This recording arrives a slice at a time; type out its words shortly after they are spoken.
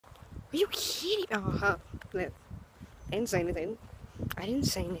Are you kidding? I didn't say anything. I didn't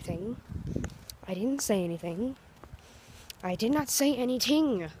say anything. I didn't say anything. I did not say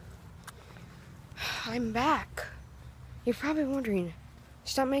anything. I'm back. You're probably wondering,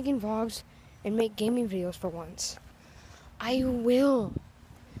 stop making vlogs and make gaming videos for once. I will.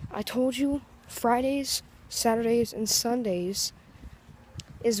 I told you, Fridays, Saturdays, and Sundays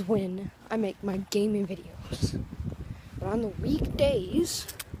is when I make my gaming videos. But on the weekdays,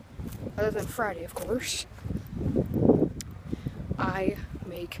 other than Friday, of course, I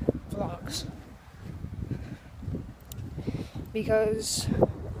make vlogs. Because,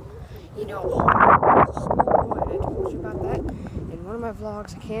 you know, I told you about that in one of my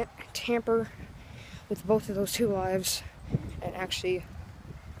vlogs. I can't tamper with both of those two lives and actually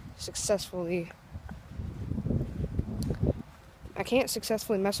I can't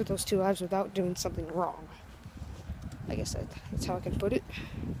successfully mess with those two lives without doing something wrong. I guess that's how I can put it.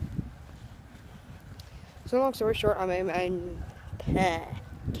 So long story short, I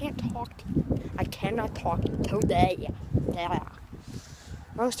cannot talk today.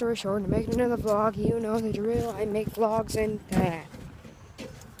 Long story short, to make another vlog, you know the drill. I make vlogs and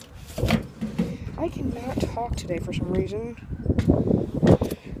I cannot talk today for some reason.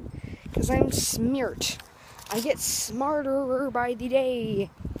 Because I'm smart. I get smarter by the day.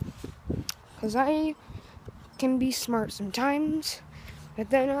 Because I can be smart sometimes, but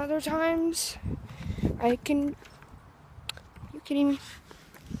then other times, you kidding me?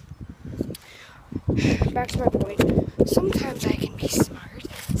 Back to my point. Sometimes I can be smart.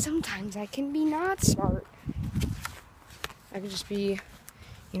 Sometimes I can be not smart. I could just be,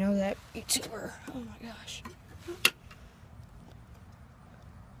 you know, that YouTuber. Oh my gosh.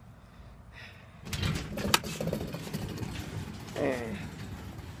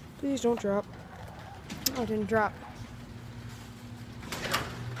 Please don't drop. Oh, I didn't drop.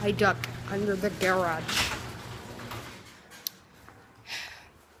 I ducked under the garage.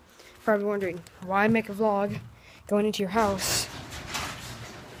 Probably wondering why make a vlog going into your house.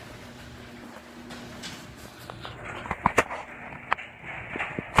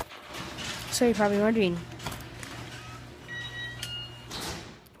 So you're probably wondering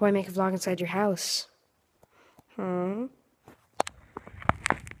why make a vlog inside your house?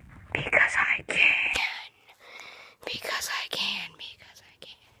 Because I can. Because I can.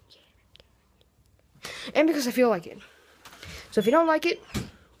 And because I feel like it. So if you don't like it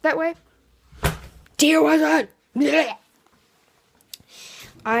that way, deal with it. Blech.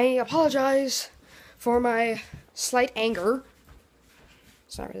 I apologize for my slight anger.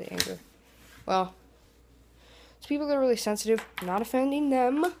 It's not really anger. Well, it's people that are really sensitive. I'm not offending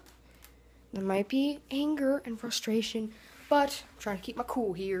them. There might be anger and frustration, but I'm trying to keep my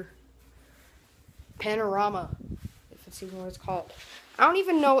cool here. Panorama, if it's even what it's called. I don't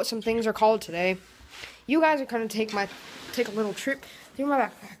even know what some things are called today. You guys are gonna take a little trip through my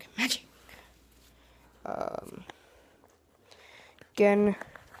backpack. Magic. Again,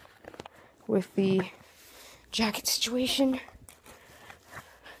 with the jacket situation.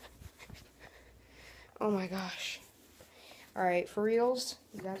 Oh my gosh. Alright, for reals,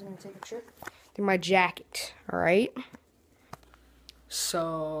 you guys are gonna take a trip through my jacket, alright?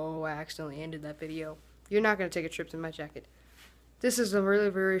 So, I accidentally ended that video. You're not gonna take a trip through my jacket. This is a really,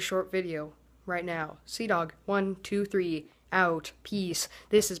 very short video right now. Sea Dog, 1, 2, 3, out, peace.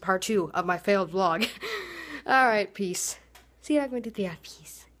 This is part 2 of my failed vlog. Alright, peace. Sea Dog, 1, 2, 3, out,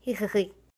 peace.